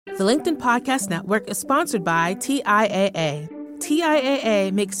The LinkedIn Podcast Network is sponsored by TIAA.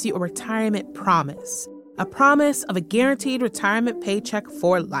 TIAA makes you a retirement promise, a promise of a guaranteed retirement paycheck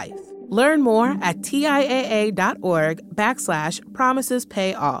for life. Learn more at TIAA.org/promises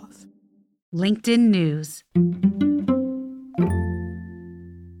pay off. LinkedIn News.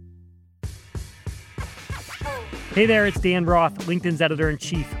 Hey there, it's Dan Roth, LinkedIn's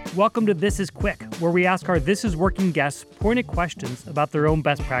editor-in-chief. Welcome to This Is Quick, where we ask our This Is Working guests pointed questions about their own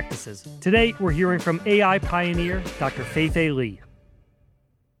best practices. Today, we're hearing from AI pioneer Dr. Li.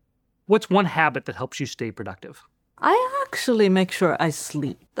 What's one habit that helps you stay productive? I actually make sure I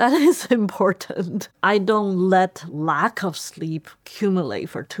sleep. That is important. I don't let lack of sleep accumulate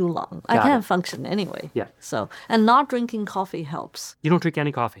for too long. I can't function anyway. Yeah. And not drinking coffee helps. You don't drink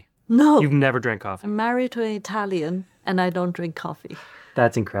any coffee? No. You've never drank coffee? I'm married to an Italian, and I don't drink coffee.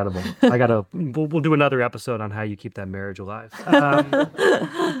 That's incredible. We'll do another episode on how you keep that marriage alive.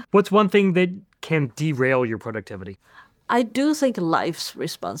 What's one thing that can derail your productivity? I do think life's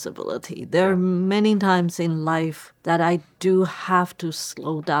responsibility. There are many times in life that I do have to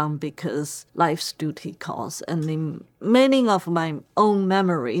slow down because life's duty calls. And in many of my own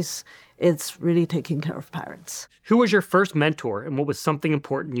memories, it's really taking care of parents. Who was your first mentor, and what was something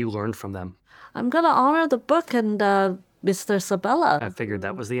important you learned from them? I'm going to honor the book and Mr. Sabella. I figured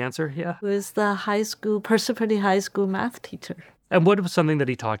that was the answer, yeah. Who is the Parsippany High School math teacher. And what was something that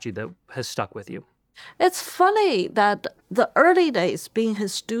he taught you that has stuck with you? It's funny that the early days, being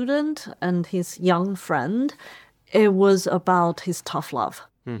his student and his young friend, it was about his tough love.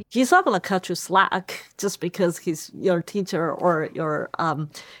 He's not going to cut you slack just because he's your teacher or your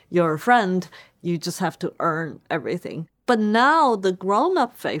friend. You just have to earn everything. But now the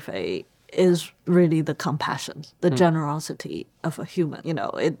grown-up Fei-Fei is really the compassion, the generosity of a human. You know,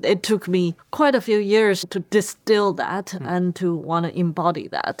 it took me quite a few years to distill that and to want to embody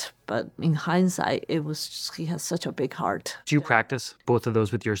that. But in hindsight, he has such a big heart. Do you practice both of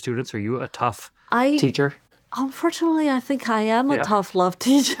those with your students? Are you a tough teacher? Unfortunately, I think I am a tough love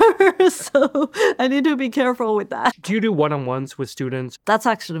teacher, so I need to be careful with that. Do you do one-on-ones with students? That's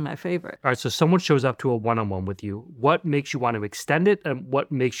actually my favorite. All right, so someone shows up to a one-on-one with you. What makes you want to extend it, and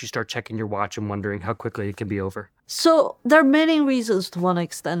what makes you start checking your watch and wondering how quickly it can be over? So there are many reasons to want to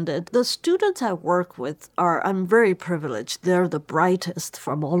extend it. The students I work with I'm very privileged. They're the brightest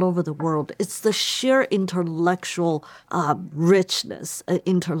from all over the world. It's the sheer intellectual richness,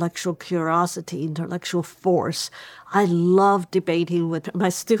 intellectual curiosity, intellectual force. I love debating with my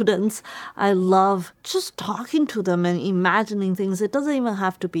students. I love just talking to them and imagining things. It doesn't even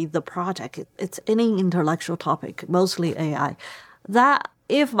have to be the project. It's any intellectual topic, mostly AI. That,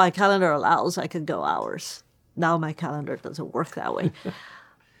 if my calendar allows, I could go hours. Now my calendar doesn't work that way.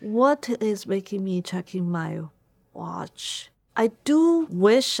 What is making me checking my watch? I do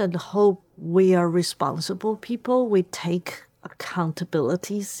wish and hope we are responsible people. We take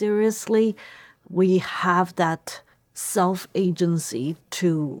accountability seriously. We have that self-agency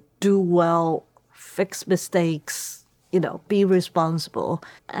to do well, fix mistakes, be responsible.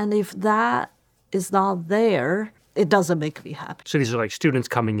 And if that is not there, it doesn't make me happy. So these are like students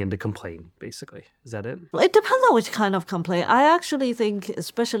coming in to complain, basically. Is that it? It depends on which kind of complaint. I actually think,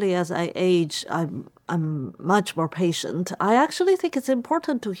 especially as I age, I'm much more patient. I actually think it's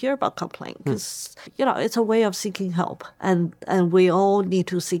important to hear about complaint because, it's a way of seeking help. And we all need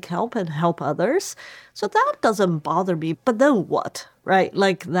to seek help and help others. So that doesn't bother me. But then what, right?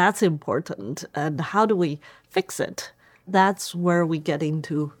 Like, that's important. And how do we fix it? That's where we get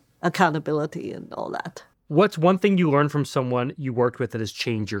into accountability and all that. What's one thing you learned from someone you worked with that has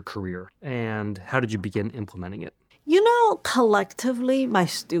changed your career? And how did you begin implementing it? Collectively, my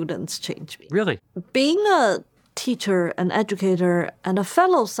students changed me. Really? Being a teacher, an educator, and a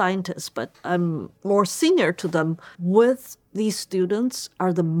fellow scientist, but I'm more senior to them, with these students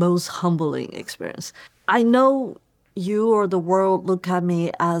are the most humbling experience. I know you or the world look at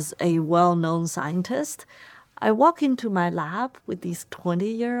me as a well-known scientist. I walk into my lab with these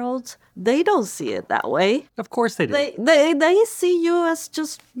 20-year-olds. They don't see it that way. Of course they do. They see you as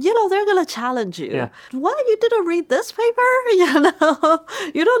just, they're going to challenge you. Yeah. What? You didn't read this paper?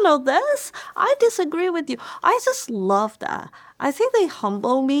 You don't know this? I disagree with you. I just love that. I think they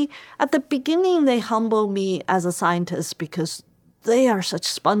humble me. At the beginning, they humble me as a scientist because they are such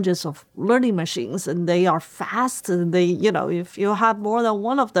sponges of learning machines and they are fast and they, if you have more than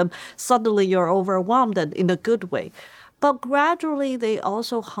one of them, suddenly you're overwhelmed and in a good way. But gradually they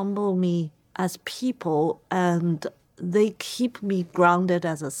also humble me as people and they keep me grounded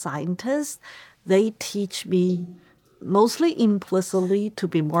as a scientist. They teach me mostly implicitly to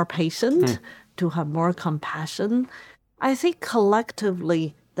be more patient, to have more compassion. I think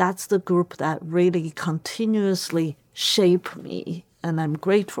collectively that's the group that really continuously shaped me, and I'm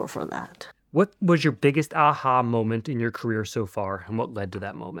grateful for that. What was your biggest aha moment in your career so far, and what led to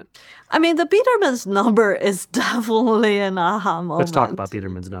that moment? I mean, the Biedermann's number is definitely an aha moment. Let's talk about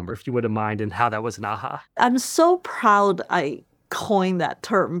Biedermann's number, if you wouldn't mind, and how that was an aha. I'm so proud I coined that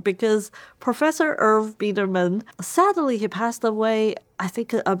term because Professor Irv Biedermann, sadly, he passed away, I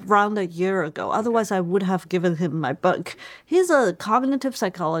think, around a year ago. Otherwise, I would have given him my book. He's a cognitive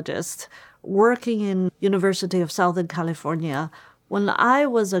psychologist working in University of Southern California. When I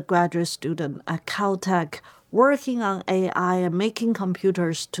was a graduate student at Caltech, working on AI and making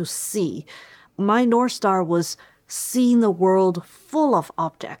computers to see, my North Star was seeing the world full of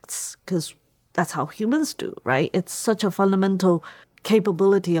objects, because that's how humans do, right? It's such a fundamental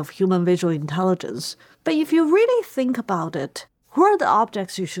capability of human visual intelligence. But if you really think about it, who are the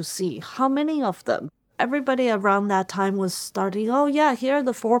objects you should see? How many of them? Everybody around that time was starting, oh yeah, here are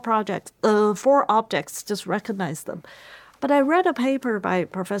the four objects, just recognize them. But I read a paper by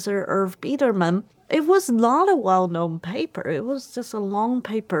Professor Irv Biedermann. It was not a well-known paper. It was just a long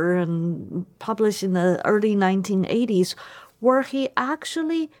paper and published in the early 1980s where he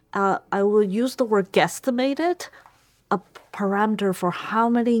actually, I will use the word guesstimated, a parameter for how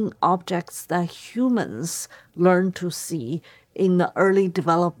many objects that humans learn to see in the early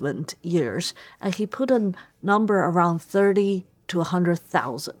development years. And he put a number around 30 to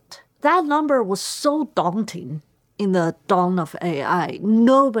 100,000. That number was so daunting in the dawn of AI.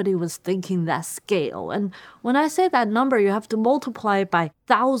 Nobody was thinking that scale. And when I say that number, you have to multiply it by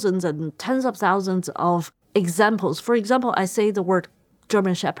thousands and tens of thousands of examples. For example, I say the word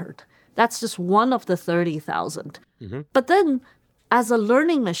German Shepherd. That's just one of the 30,000. Mm-hmm. But then, as a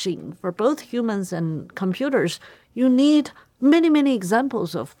learning machine for both humans and computers, you need many, many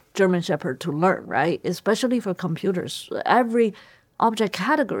examples of German Shepherd to learn, right? Especially for computers. Every object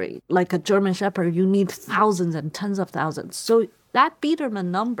category, like a German Shepherd, you need thousands and tens of thousands. So that Biedermann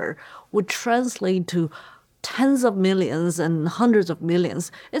number would translate to tens of millions and hundreds of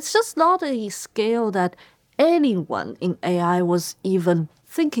millions. It's just not a scale that anyone in AI was even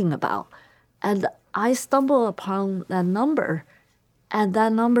thinking about. And I stumbled upon that number, and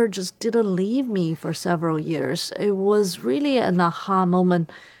that number just didn't leave me for several years. It was really an aha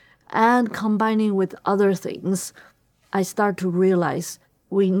moment. And combining with other things, I start to realize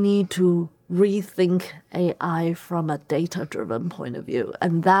we need to rethink AI from a data-driven point of view.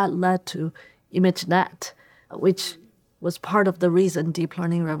 And that led to ImageNet, which was part of the reason deep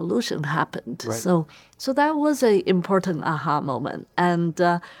learning revolution happened. Right. So that was an important aha moment. And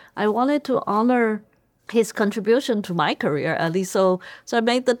I wanted to honor his contribution to my career, at least. So I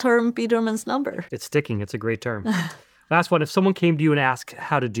made the term Biedermann's number. It's sticking. It's a great term. Last one, if someone came to you and asked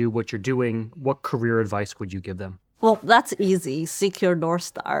how to do what you're doing, what career advice would you give them? Well, that's easy. Seek your North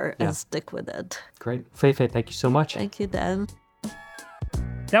Star and stick with it. Great. Fei-Fei, thank you so much. Thank you, Dan.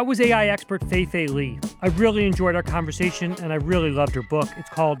 That was AI expert Fei-Fei Li. I really enjoyed our conversation, and I really loved her book. It's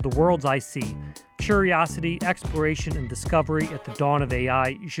called The Worlds I See: Curiosity, Exploration, and Discovery at the Dawn of AI.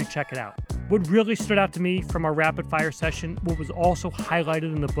 You should check it out. What really stood out to me from our rapid fire session, what was also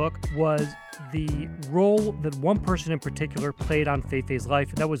highlighted in the book, was the role that one person in particular played on Fei-Fei's life,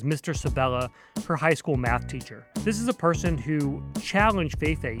 and that was Mr. Sabella, her high school math teacher. This is a person who challenged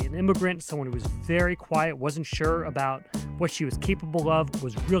Fei-Fei, an immigrant, someone who was very quiet, wasn't sure about what she was capable of,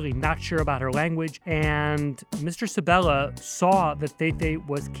 was really not sure about her language, and Mr. Sabella saw that Fei-Fei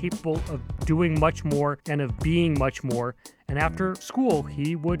was capable of doing much more and of being much more. And after school,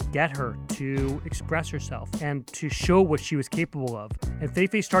 he would get her to express herself and to show what she was capable of. And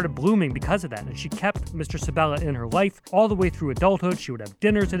Fei-Fei started blooming because of that. And she kept Mr. Sabella in her life all the way through adulthood. She would have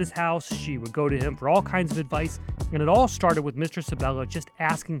dinners at his house. She would go to him for all kinds of advice. And it all started with Mr. Sabella just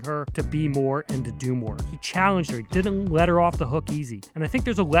asking her to be more and to do more. He challenged her. He didn't let her off the hook easy. And I think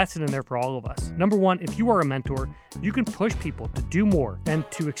there's a lesson in there for all of us. Number one, if you are a mentor, you can push people to do more and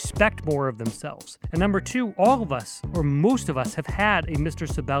to expect more of themselves. And number two, all of us, or most of us, have had a Mr.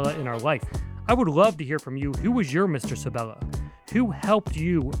 Sabella in our life. I would love to hear from you. Who was your Mr. Sabella? Who helped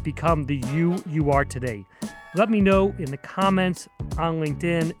you become the you are today? Let me know in the comments on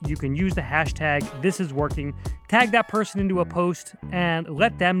LinkedIn. You can use the hashtag #ThisIsWorking. Tag that person into a post and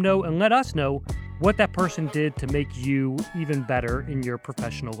let them know and let us know what that person did to make you even better in your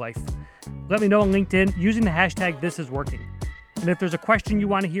professional life. Let me know on LinkedIn using the hashtag #ThisIsWorking. And if there's a question you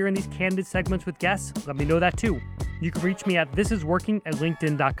want to hear in these candid segments with guests, let me know that too. You can reach me at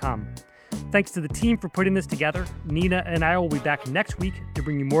thisisworking@linkedin.com. Thanks to the team for putting this together. Nina and I will be back next week to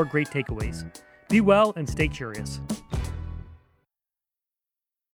bring you more great takeaways. Be well and stay curious.